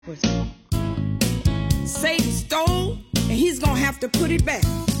backwards. Satan stole, and he's gonna have to put it back.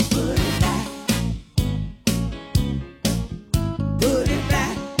 Put it back. Put it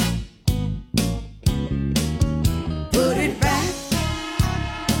back. Put it back.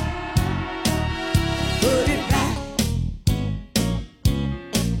 Put it back.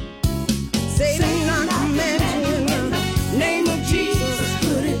 Satan, I command you in the name of Jesus,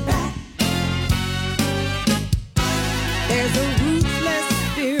 put it back. There's a ruthless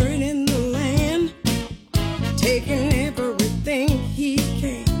spirit in the land, taking everything he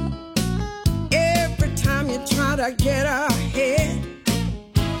can. Every time you try to get ahead,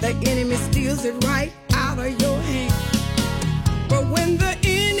 the enemy steals it right out of your hand. But when the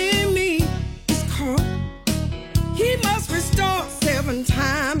enemy is caught, he must restore 7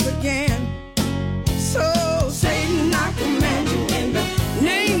 times again. So, Satan, I command you in the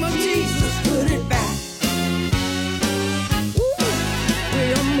name of Jesus, put it back. Ooh,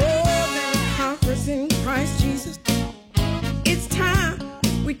 we are more than conquerors in Christ Jesus. It's time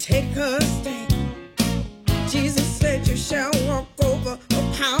we take a stand. Jesus said you shall walk over the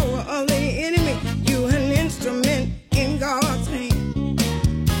power of the enemy. You an instrument in God's hand.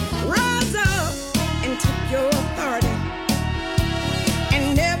 Rise up and take your authority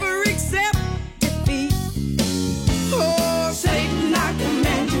and never accept defeat. Oh, Satan, I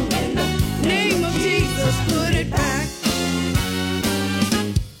command you in the name of Jesus, put it back.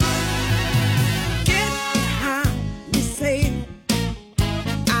 Get behind me, Satan.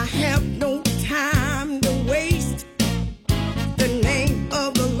 I have no time to waste. The name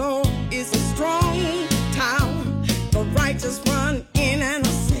of the Lord is a strong tower. The righteous run in and are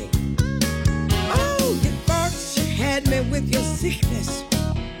safe. Oh, you thought you had me with your sickness.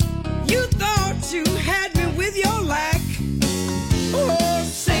 You thought you had me with your lack. Oh,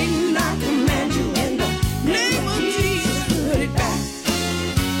 Satan, I command you in the name of Jesus, put it back.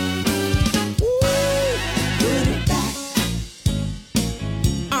 Ooh, put it back.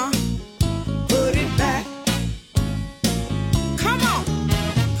 Put it back. Come on,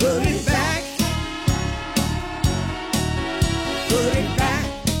 put it back. Put it back.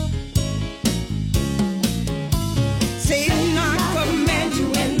 Satan, I command you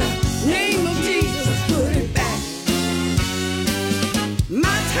in the name of Jesus, put it back.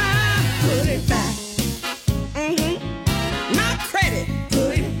 My time, put it back. My credit,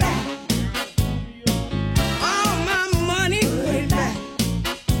 put it back. All my money, put it back.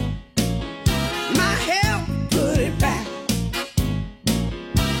 My health, put it back.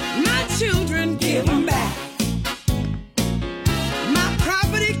 My children, give them back. My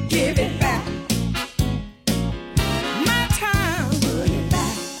property, give it back. My time, put it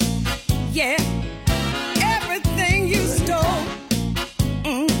back. Yeah, everything you stole,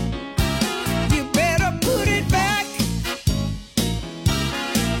 you better put it back.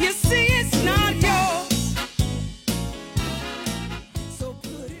 You see, it's not yours, so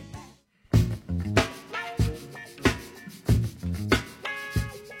put it back.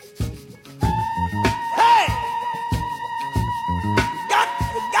 Hey!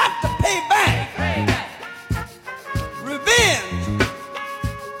 You got to pay back. Revenge.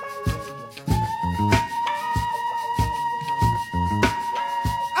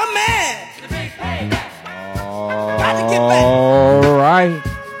 I'm mad. Got to get back. All right.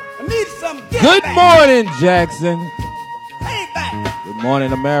 I need some get Good back. morning, Jackson. Pay back. Good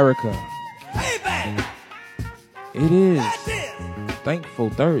morning, America. Pay back. It is That's it. Thankful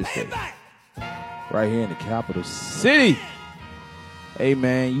Pay Thursday back. right here in the capital city. Hey,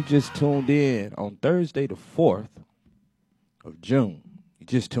 man, you just tuned in on Thursday the 4th of June. You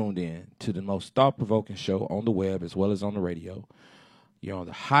just tuned in to the most thought-provoking show on the web as well as on the radio. You're on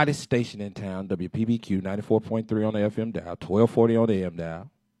the hottest station in town, WPBQ 94.3 on the FM dial, 1240 on the AM dial.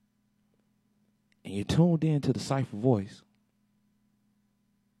 And you tuned in to the Cipher Voice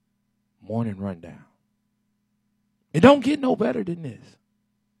Morning Rundown. It don't get no better than this.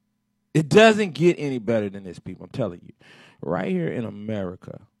 It doesn't get any better than this, people. I'm telling you. Right here in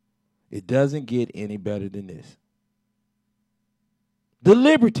America, it doesn't get any better than this. The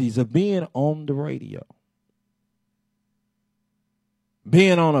liberties of being on the radio.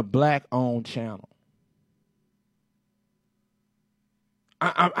 Being on a black-owned channel.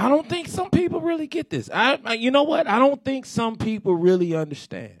 I don't think some people really get this. You know what? I don't think some people really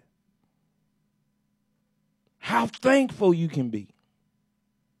understand how thankful you can be.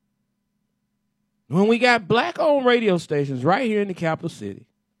 When we got black-owned radio stations right here in the capital city,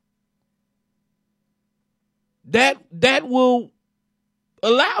 that will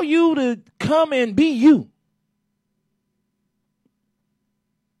allow you to come and be you.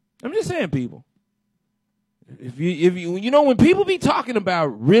 I'm just saying, people. if you know, when people be talking about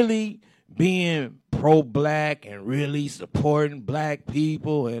really being pro-black and really supporting black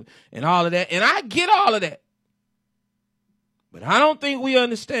people and all of that, and I get all of that, but I don't think we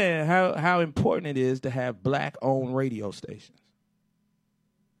understand how important it is to have black-owned radio stations.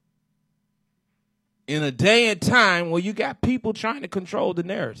 In a day and time where you got people trying to control the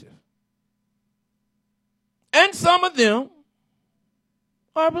narrative. And some of them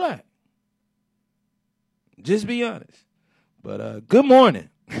are black. Just be honest. But good morning.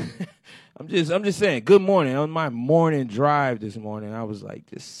 I'm just saying, good morning. On my morning drive this morning, I was like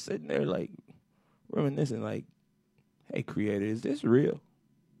just sitting there like reminiscing, like, hey, Creator, is this real?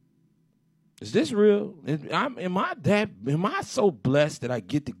 Is this real? Am I so blessed that I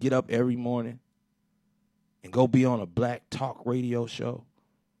get to get up every morning and go be on a black talk radio show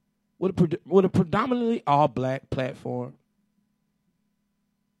with a predominantly all black platform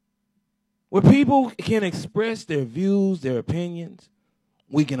where people can express their views, their opinions.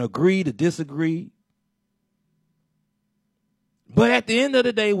 We can agree to disagree. But at the end of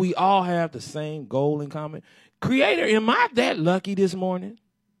the day, we all have the same goal in common. Creator, am I that lucky this morning?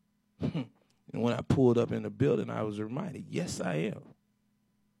 And when I pulled up in the building, I was reminded, yes, I am.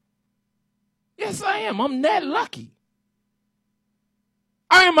 Yes, I am. I'm that lucky.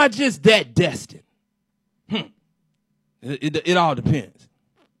 Or am I just that destined? It all depends.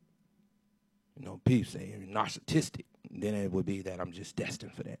 You know, people say you're narcissistic. Then it would be that I'm just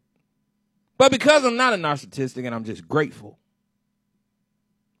destined for that. But because I'm not a narcissistic and I'm just grateful,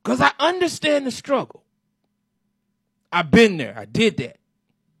 because I understand the struggle. I've been there. I did that.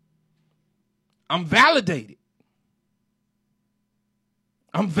 I'm validated.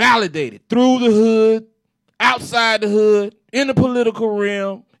 I'm validated through the hood, outside the hood, in the political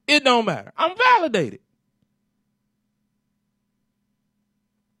realm. It don't matter. I'm validated.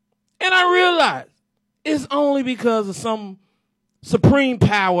 And I realize it's only because of some supreme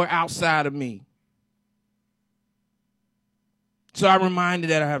power outside of me. So I'm reminded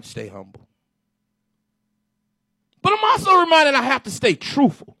that I have to stay humble. But I'm also reminded I have to stay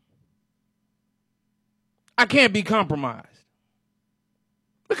truthful. I can't be compromised.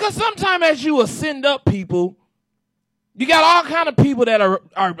 Because sometimes as you ascend up people, you got all kind of people that are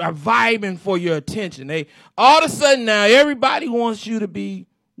vibing for your attention. They all of a sudden now everybody wants you to be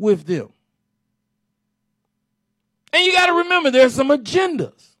with them. And you got to remember there's some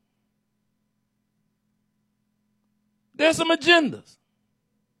agendas. There's some agendas.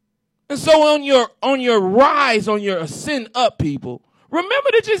 And so on your rise, on your ascend up people,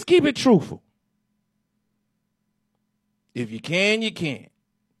 remember to just keep it truthful. If you can, you can.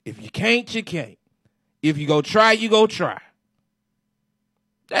 If you can't, you can't. If you go try, you go try.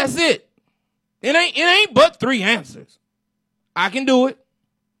 That's it. It ain't but three answers. I can do it.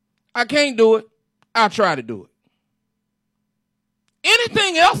 I can't do it. I'll try to do it.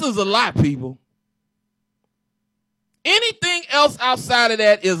 Anything else is a lie, people. Anything else outside of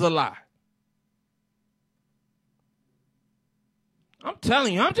that is a lie. I'm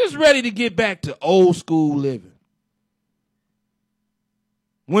telling you, I'm just ready to get back to old school living.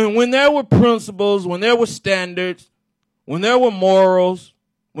 When there were principles, when there were standards, when there were morals,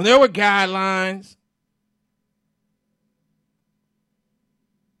 when there were guidelines,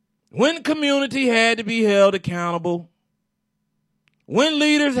 when the community had to be held accountable, when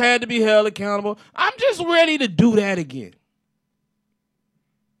leaders had to be held accountable, I'm just ready to do that again.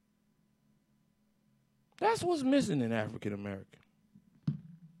 That's what's missing in African American.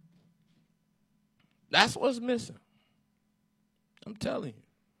 That's what's missing. I'm telling you.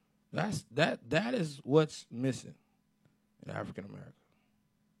 That is what's missing in African America.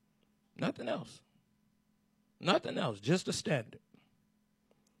 Nothing else. Nothing else. Just a standard.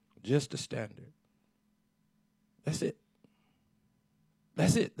 Just a standard. That's it.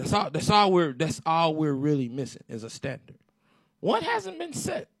 That's it. That's all we're really missing is a standard. One hasn't been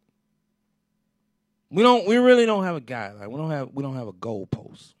set. We really don't have a guideline. We don't have a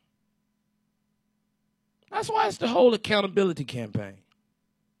goalpost. That's why it's the whole accountability campaign.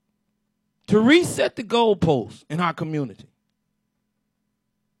 To reset the goalposts in our community.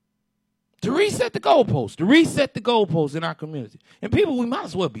 To reset the goalposts in our community. And people, we might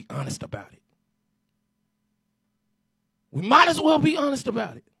as well be honest about it. We might as well be honest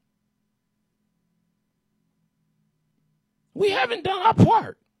about it. We haven't done our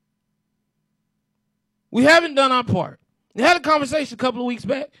part. We haven't done our part. I had a conversation a couple of weeks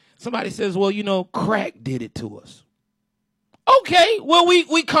back. Somebody says, well, you know, crack did it to us. Okay, well,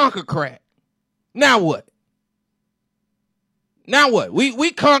 we conquered crack. Now what? Now what?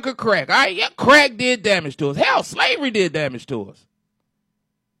 We conquered crack. All right, yeah, crack did damage to us. Hell, slavery did damage to us.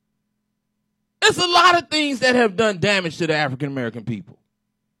 It's a lot of things that have done damage to the African American people.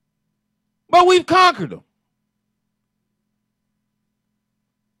 But we've conquered them.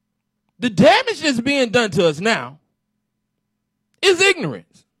 The damage that's being done to us now is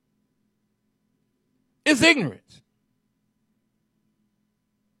ignorance. It's ignorance.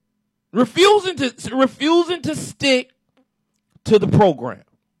 Refusing to stick to the program.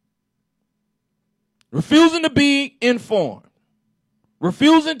 Refusing to be informed.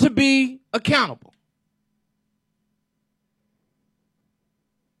 Refusing to be accountable.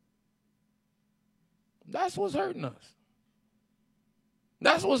 That's what's hurting us.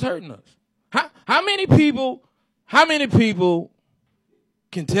 That's what's hurting us. How many people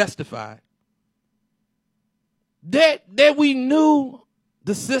can testify that we knew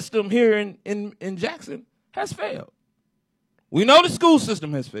the system here in Jackson has failed? We know the school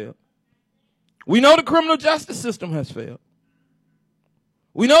system has failed. We know the criminal justice system has failed.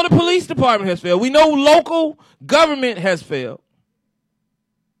 We know the police department has failed. We know local government has failed.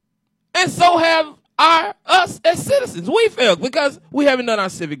 And so have us as citizens. We failed because we haven't done our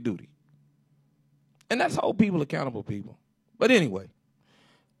civic duty. And that's hold people accountable, people. But anyway,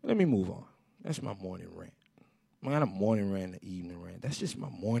 let me move on. That's my morning rant. Not a morning rant, an evening rant. That's just my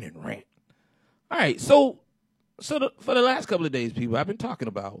morning rant. All right, for the last couple of days, people, I've been talking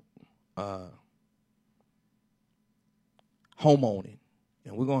about homeowning,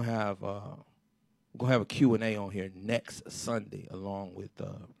 and we're gonna have a Q&A on here next Sunday, along with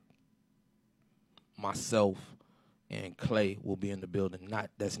myself and Clay will be in the building.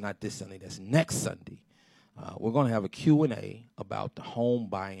 That's not this Sunday. That's next Sunday. We're gonna have a Q&A about the home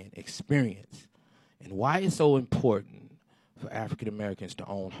buying experience and why it's so important for African Americans to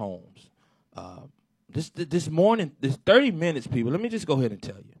own homes. This morning, this 30 minutes, people. Let me just go ahead and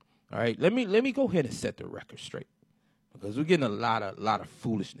tell you. All right, let me go ahead and set the record straight, because we're getting a lot of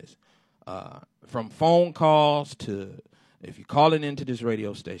foolishness from phone calls to, if you're calling into this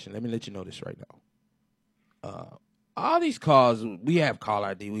radio station. Let me let you know this right now. All these calls, we have call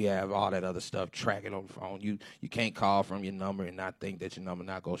ID, we have all that other stuff tracking on the phone. You can't call from your number and not think that your number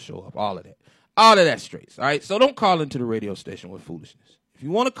not gonna show up. All of that straight. All right, so don't call into the radio station with foolishness. If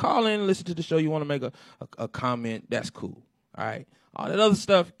you want to call in and listen to the show, you want to make a comment, that's cool. All right, all that other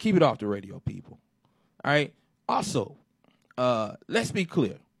stuff, keep it off the radio, people. All right. Also, let's be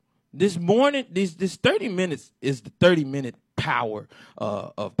clear. This morning, this 30 minutes is the 30-minute power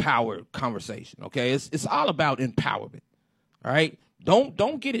of power conversation. Okay, it's all about empowerment. All right,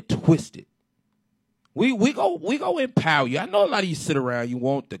 don't get it twisted. We go empower you. I know a lot of you sit around, you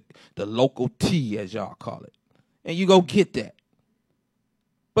want the local tea, as y'all call it, and you go get that.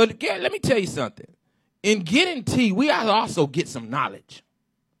 But again, let me tell you something. In getting tea, we gotta also get some knowledge.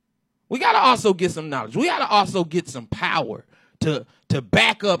 We gotta also get some knowledge. We gotta also get some power to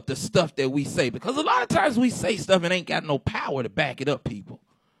back up the stuff that we say, because a lot of times we say stuff and ain't got no power to back it up, people.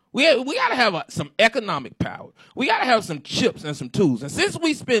 We gotta have some economic power. We gotta have some chips and some tools. And since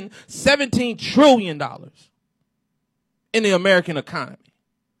we spend $17 trillion in the American economy,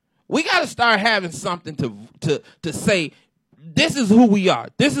 we gotta start having something to say, this is who we are.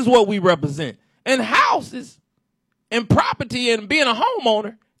 This is what we represent. And houses and property and being a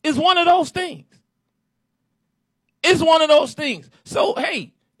homeowner is one of those things. It's one of those things. So,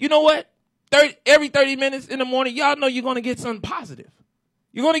 hey, you know what? Every 30 minutes in the morning, y'all know you're going to get something positive.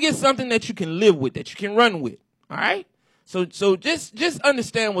 You're going to get something that you can live with, that you can run with. All right? So just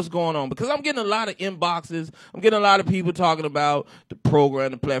understand what's going on, because I'm getting a lot of inboxes. I'm getting a lot of people talking about the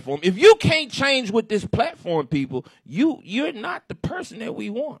program, the platform. If you can't change with this platform, people, you're not the person that we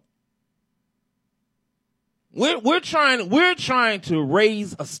want. We're trying to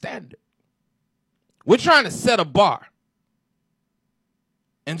raise a standard. We're trying to set a bar.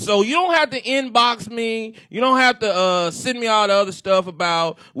 And so you don't have to inbox me. You don't have to send me all the other stuff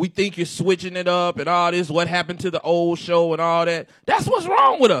about we think you're switching it up and all this, what happened to the old show and all that. That's what's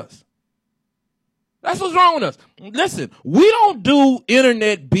wrong with us. That's what's wrong with us. Listen, we don't do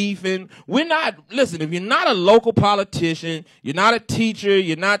internet beefing. Listen, if you're not a local politician, you're not a teacher,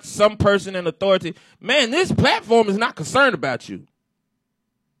 you're not some person in authority, man, this platform is not concerned about you.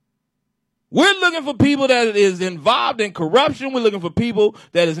 We're looking for people that is involved in corruption. We're looking for people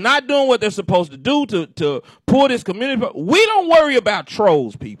that is not doing what they're supposed to do to pull this community. We don't worry about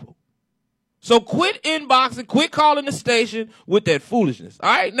trolls, people. So quit inboxing, quit calling the station with that foolishness. All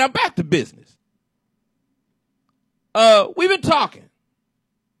right, now back to business. We've been talking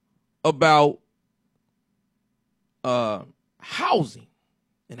about housing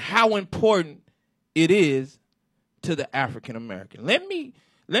and how important it is to the African American. Let me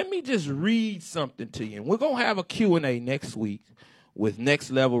just read something to you. And we're going to have a Q&A next week with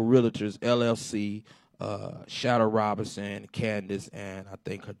Next Level Realtors, LLC, Shadow Robinson, Candace, and I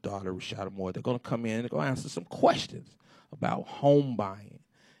think her daughter, Rashada Moore. They're going to come in and they're going to answer some questions about home buying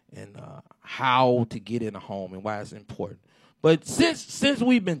and how to get in a home and why it's important. But since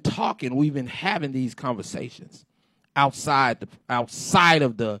we've been talking, we've been having these conversations outside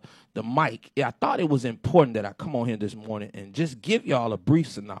of the mic. I thought it was important that I come on here this morning and just give y'all a brief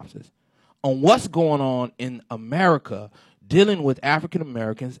synopsis on what's going on in America dealing with African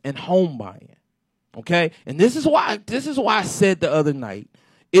Americans and home buying. Okay? And this is why I said the other night,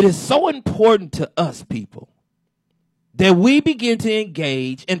 it is so important to us people that we begin to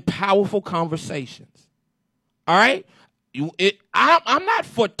engage in powerful conversations. All right? I'm not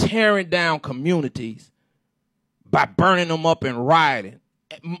for tearing down communities by burning them up and rioting.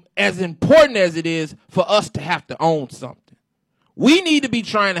 As important as it is for us to have to own something, we need to be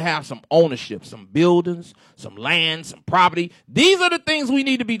trying to have some ownership, some buildings, some land, some property. These are the things we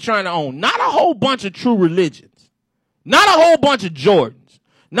need to be trying to own, not a whole bunch of true religions, not a whole bunch of Jordans,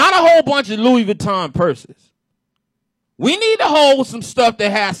 not a whole bunch of Louis Vuitton purses. We need to hold some stuff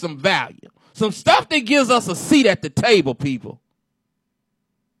that has some value, some stuff that gives us a seat at the table, people.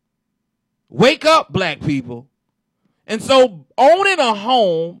 Wake up, black people. And so owning a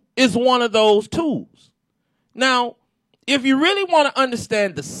home is one of those tools. Now, if you really want to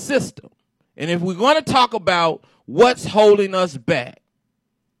understand the system, and if we're going to talk about what's holding us back,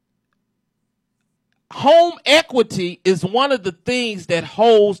 home equity is one of the things that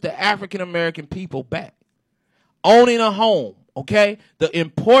holds the African American people back. Owning a home, okay? The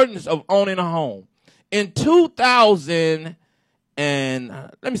importance of owning a home. In 2008,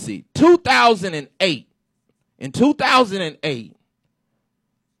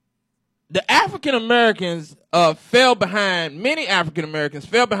 the African Americans many African Americans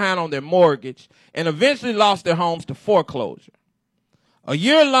fell behind on their mortgage and eventually lost their homes to foreclosure. A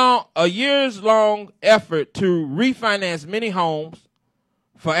years long effort to refinance many homes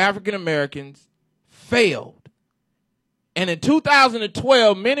for African Americans failed. And in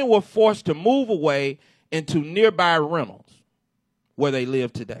 2012, many were forced to move away into nearby rentals where they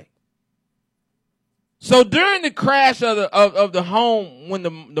live today. So during the crash of the home, when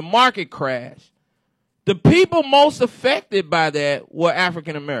the market crashed, the people most affected by that were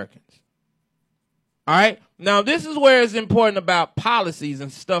African Americans. All right? Now, this is where it's important about policies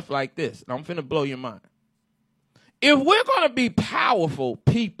and stuff like this. I'm finna blow your mind. If we're going to be powerful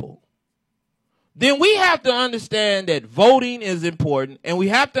people, then we have to understand that voting is important, and we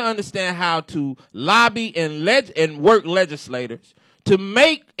have to understand how to lobby and work legislators to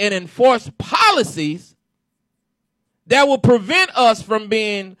make and enforce policies that will prevent us from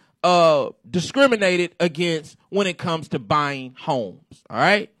being discriminated against when it comes to buying homes. All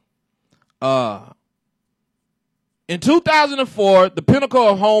right? In 2004, the pinnacle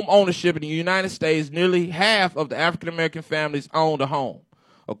of home ownership in the United States, nearly half of the African American families owned a home,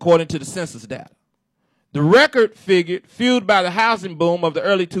 according to the census data. The record figure, fueled by the housing boom of the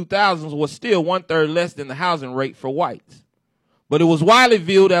early 2000s, was still 1/3 less than the housing rate for whites. But it was widely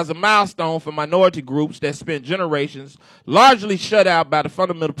viewed as a milestone for minority groups that spent generations largely shut out by the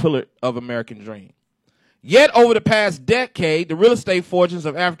fundamental pillar of American dream. Yet over the past decade, the real estate fortunes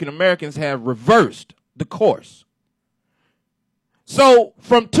of African Americans have reversed the course. So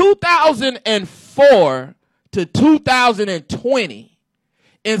from 2004 to 2020,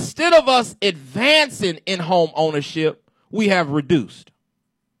 instead of us advancing in home ownership, we have reduced.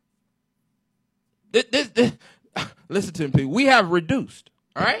 Listen to me, people. We have reduced.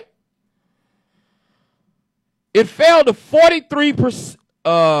 All right? It fell to 43%.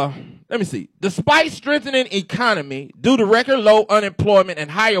 Let me see. Despite strengthening economy due to record low unemployment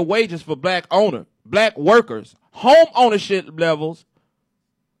and higher wages for black workers, home ownership levels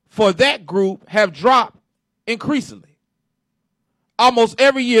for that group have dropped increasingly almost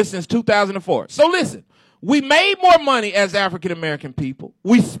every year since 2004. So listen, we made more money as African American people.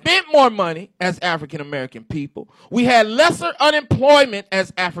 We spent more money as African American people. We had lesser unemployment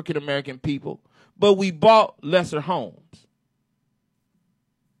as African American people, but we bought lesser homes.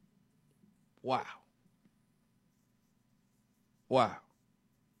 Wow. Wow.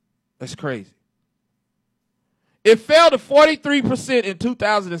 That's crazy. It fell to 43% in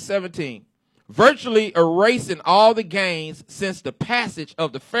 2017, virtually erasing all the gains since the passage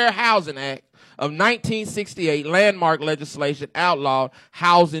of the Fair Housing Act of 1968, landmark legislation outlawed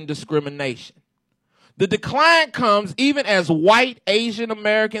housing discrimination. The decline comes even as white, Asian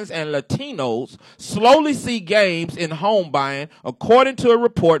Americans, and Latinos slowly see gains in home buying, according to a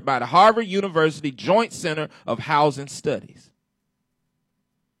report by the Harvard University Joint Center of Housing Studies.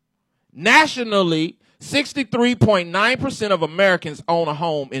 Nationally, 63.9% of Americans own a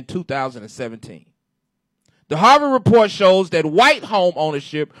home in 2017. The Harvard report shows that white home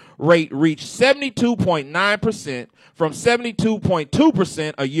ownership rate reached 72.9% from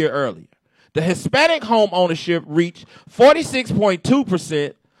 72.2% a year earlier. The Hispanic home ownership reached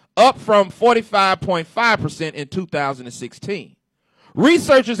 46.2%, up from 45.5% in 2016.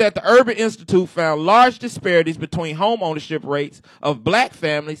 Researchers at the Urban Institute found large disparities between home ownership rates of black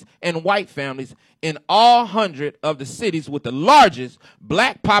families and white families in all 100 of the cities with the largest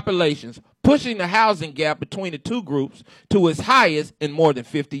black populations, pushing the housing gap between the two groups to its highest in more than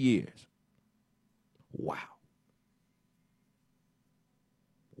 50 years. Wow.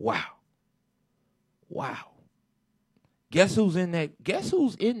 Wow. Wow. Guess who's in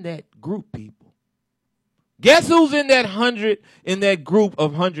that group, people? Guess who's in that group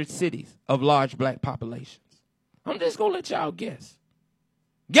of 100 cities of large black populations? I'm just going to let y'all guess.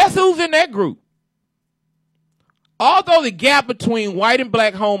 Guess who's in that group? Although the gap between white and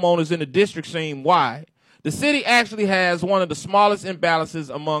black homeowners in the district seems wide, the city actually has one of the smallest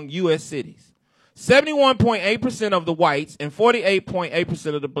imbalances among U.S. cities. 71.8% of the whites and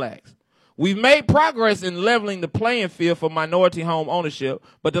 48.8% of the blacks. We've made progress in leveling the playing field for minority home ownership,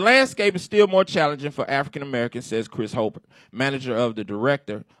 but the landscape is still more challenging for African Americans, says Chris Hopper, manager of the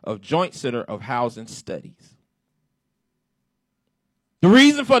director of Joint Center of Housing Studies. The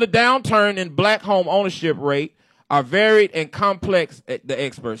reason for the downturn in black home ownership rate are varied and complex, the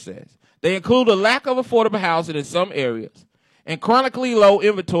expert says. They include a lack of affordable housing in some areas and chronically low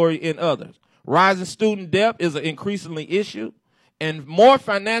inventory in others. Rising student debt is an increasingly issue, and more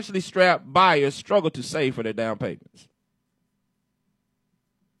financially strapped buyers struggle to save for their down payments.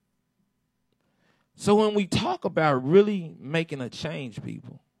 So when we talk about really making a change,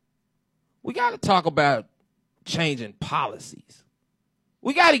 people, we got to talk about changing policies.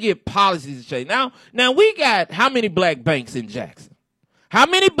 We got to get policies to change. Now we got how many black banks in Jackson? How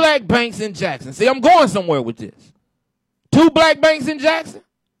many black banks in Jackson? See, I'm going somewhere with this. 2 black banks in Jackson?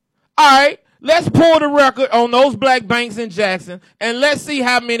 All right. Let's pull the record on those black banks in Jackson, and let's see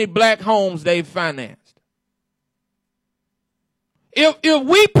how many black homes they've financed. If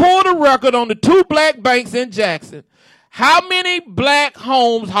we pull the record on the 2 black banks in Jackson, how many black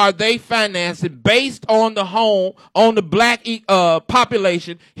homes are they financing based on the black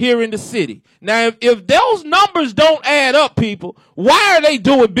population here in the city? Now, if those numbers don't add up, people, why are they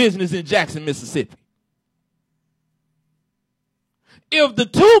doing business in Jackson, Mississippi? If the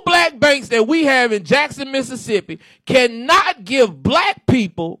 2 black banks that we have in Jackson, Mississippi cannot give black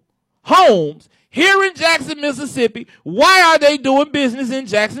people homes here in Jackson, Mississippi, why are they doing business in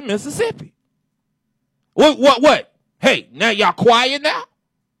Jackson, Mississippi? What? Hey, now y'all quiet now?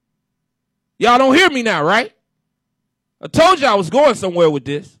 Y'all don't hear me now, right? I told you I was going somewhere with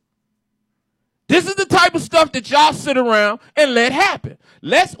this. This is the type of stuff that y'all sit around and let happen.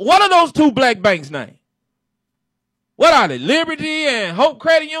 What are those 2 black banks' names? What are they? Liberty and Hope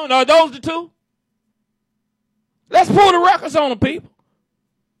Credit Union? Are those the 2? Let's pull the records on them, people.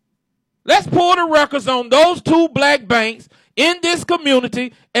 Let's pull the records on those 2 black banks in this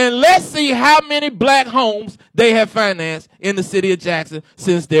community, and let's see how many black homes they have financed in the city of Jackson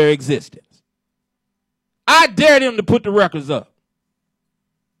since their existence. I dare them to put the records up.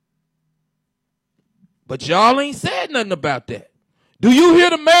 But y'all ain't said nothing about that. Do you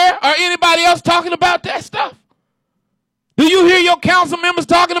hear the mayor or anybody else talking about that stuff? Do you hear your council members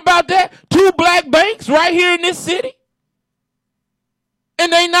talking about that? 2 black banks right here in this city?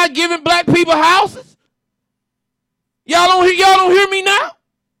 And they not giving black people houses? Y'all don't hear me now?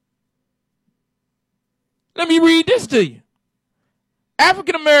 Let me read this to you.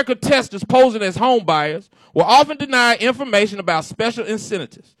 African American testers posing as home buyers were often denied information about special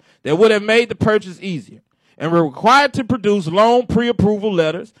incentives that would have made the purchase easier, and were required to produce loan pre-approval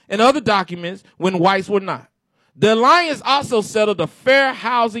letters and other documents when whites were not. The Alliance also settled a fair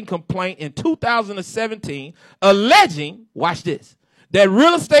housing complaint in 2017 alleging, watch this, that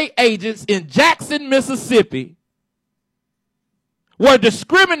real estate agents in Jackson, Mississippi were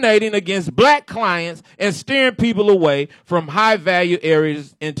discriminating against black clients and steering people away from high-value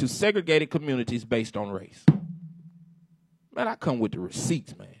areas into segregated communities based on race. Man, I come with the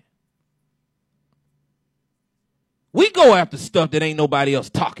receipts, man. We go after stuff that ain't nobody else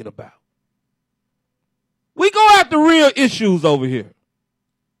talking about. We go after real issues over here.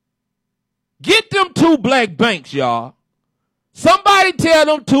 Get them 2 black banks, y'all. Somebody tell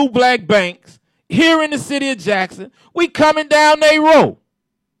them 2 black banks here in the city of Jackson, we coming down their road.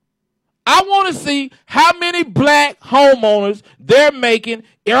 I want to see how many black homeowners they're making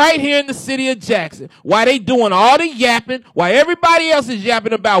right here in the city of Jackson. Why they doing all the yapping, why everybody else is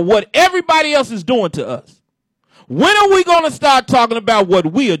yapping about what everybody else is doing to us. When are we going to start talking about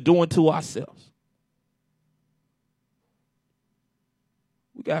what we are doing to ourselves?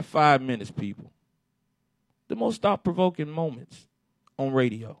 We got 5 minutes, people. The most thought-provoking moments on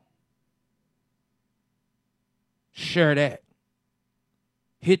radio. Share that.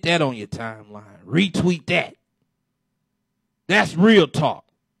 Hit that on your timeline. Retweet that. That's real talk.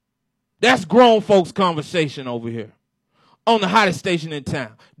 That's grown folks conversation over here. On the hottest station in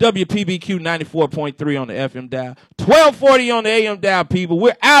town. WPBQ 94.3 on the FM dial. 1240 on the AM dial, people.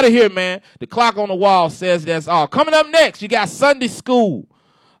 We're out of here, man. The clock on the wall says that's all. Coming up next, you got Sunday School.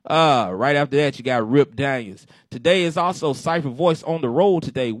 Right after that, you got Rip Daniels. Today is also Cipher Voice on the road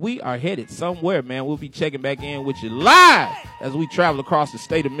today. We are headed somewhere, man. We'll be checking back in with you live as we travel across the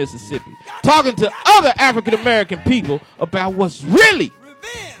state of Mississippi, talking to other African-American people about what's really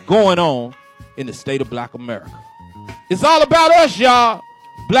going on in the state of Black America. It's all about us, y'all.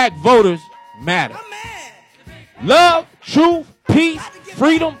 Black voters matter. Love, truth, peace,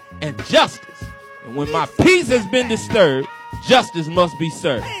 freedom, and justice. And when my peace has been disturbed, justice must be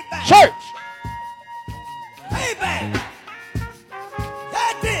served. Payback. Church. Payback.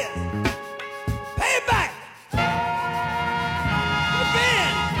 That is. Payback.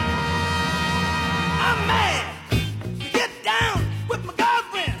 Revenge. I'm mad. To get down with my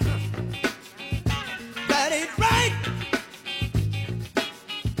girlfriend. That ain't right.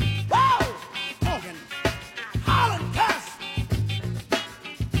 Whoa. Talking. Hollering cuss.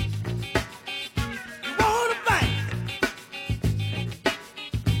 You want to fight.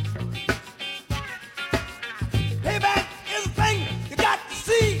 Payback is a thing you got to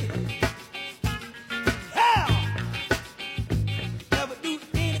see. Hell, never do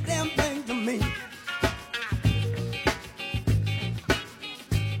any damn thing to me.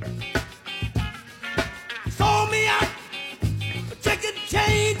 Sold me out for chicken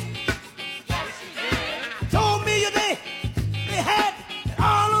change. Told me they had it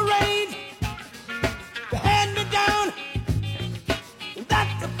all arranged. They had me down, and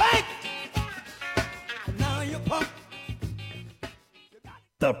that's a fact. Now you're pumped.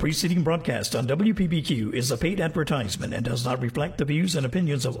 The preceding broadcast on WPBQ is a paid advertisement and does not reflect the views and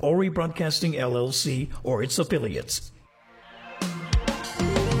opinions of Ori Broadcasting LLC or its affiliates.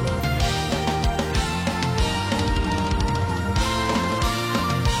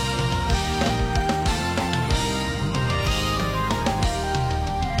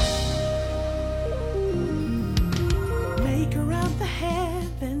 Maker of the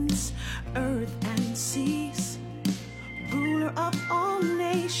heavens, earth and seas, ruler of all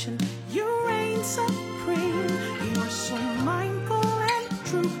nations, you reign supreme. You are so mindful and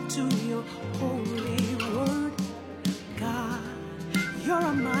true to your holy word. God, you're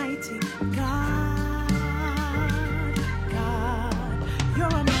a mighty God. God, you're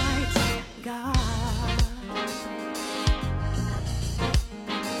a mighty God.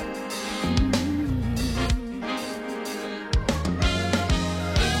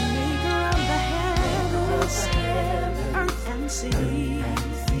 Maker of the heavens, earth and seas,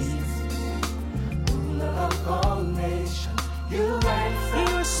 ruler of all nations, you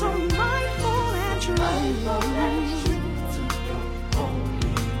are so mindful and true to your holy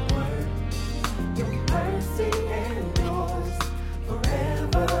word.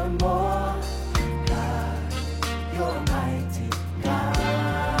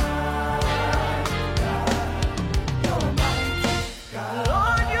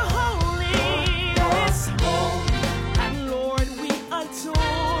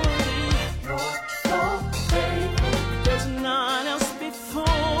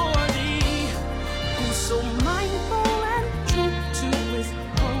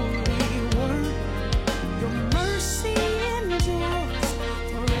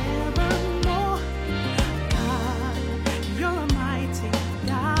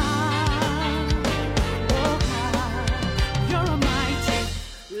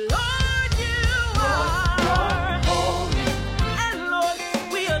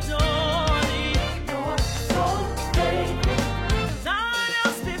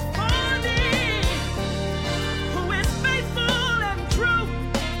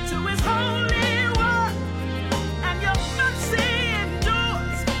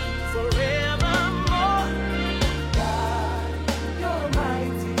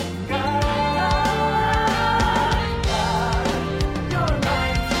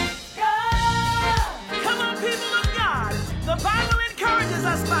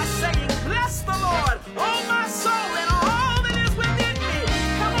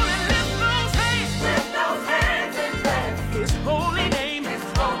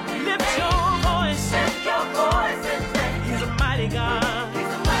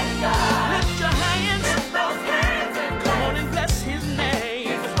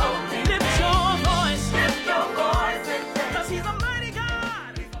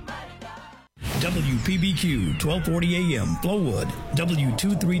 WPBQ 1240 AM Flowood,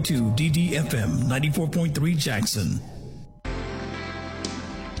 W232 DDFM 94.3 Jackson.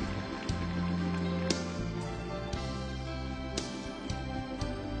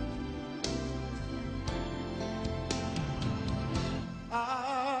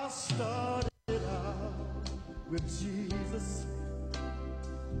 I started out with Jesus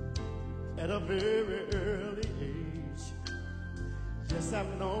at a very early age. Yes,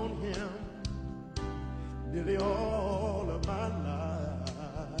 I've known him nearly all of my life.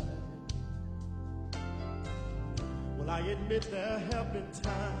 Well, I admit there have been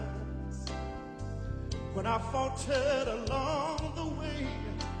times when I faltered along the way,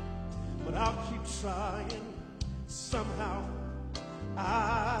 but I'll keep trying. Somehow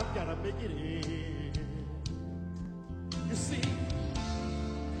I've got to make it in. You see,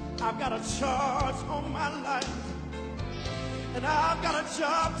 I've got a charge on my life, and I've got a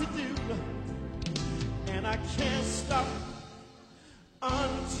job to do, and I can't stop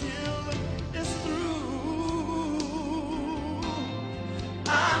until it's through.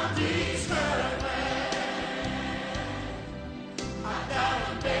 I'm determined. I've got a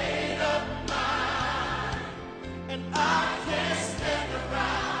made up mind, and I can't stand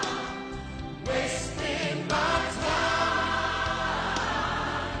around wasting my time.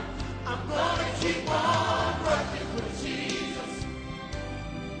 I'm gonna keep on working with Jesus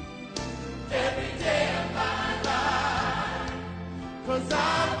every day of my life, 'cause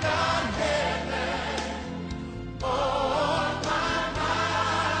I've got heaven on my mind.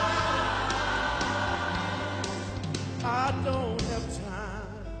 I don't have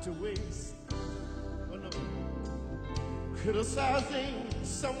time to waste, oh no, criticizing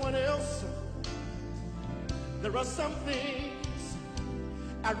someone else. There are some things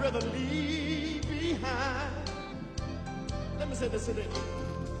I'd rather leave behind. Let me say this today.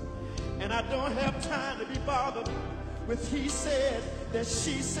 And I don't have time to be bothered with he said, that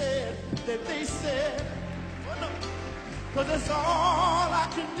she said, that they said. Oh no, 'cause that's all I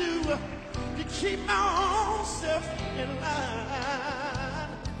can do to keep my own self in line.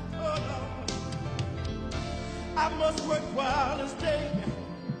 Oh no, I must work while it's day,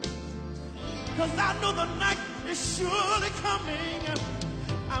 'cause I know the night is surely coming.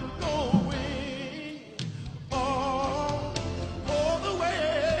 I'm going all the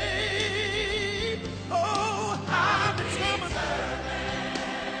way. Oh, I'm determined.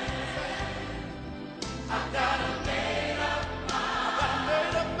 I've got a made up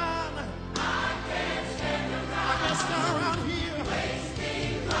mind. I can't stand around here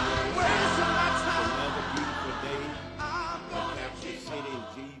wasting my time. Another beautiful day. I'm gonna We keep sit in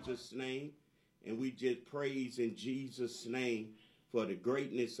Jesus' name, and we just praise in Jesus' name for the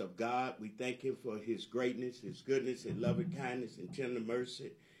greatness of God. We thank him for his greatness, his goodness, his loving kindness, and tender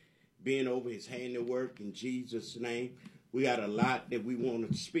mercy, being over his handiwork in Jesus' name. We got a lot that we want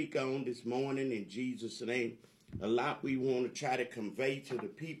to speak on this morning in Jesus' name. A lot we want to try to convey to the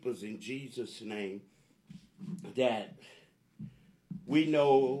peoples in Jesus' name, that we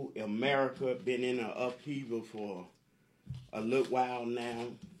know America been in an upheaval for a little while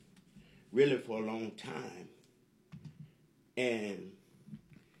now, really for a long time. And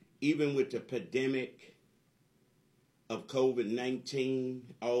even with the pandemic of COVID-19,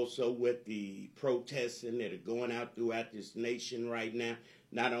 also with the protesting that are going out throughout this nation right now,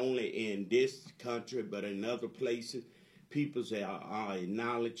 not only in this country, but in other places, people are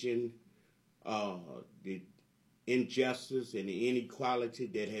acknowledging the injustice and the inequality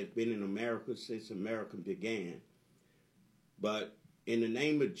that has been in America since America began. But in the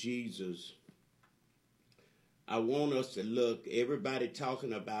name of Jesus, I want us to look, everybody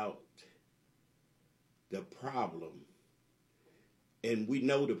talking about the problem. And we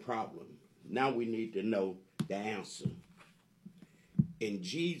know the problem. Now we need to know the answer. And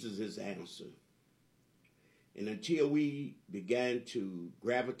Jesus' answer. And until we began to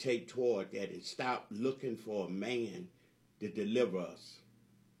gravitate toward that and stop looking for a man to deliver us,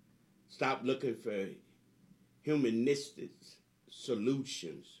 stop looking for humanistic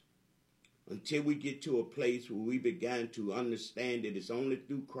solutions, until we get to a place where we began to understand that it's only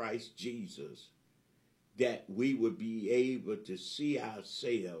through Christ Jesus that we would be able to see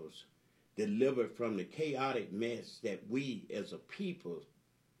ourselves delivered from the chaotic mess that we as a people,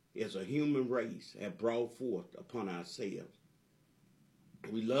 as a human race, have brought forth upon ourselves.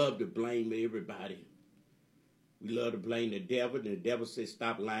 We love to blame everybody. We love to blame the devil, and the devil said,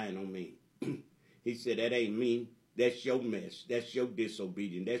 stop lying on me. He said, that ain't me. That's your mess. That's your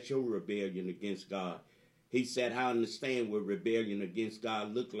disobedience. That's your rebellion against God. He said, I understand what rebellion against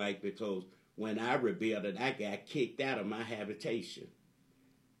God look like, because when I rebelled, I got kicked out of my habitation.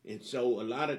 And so a lot of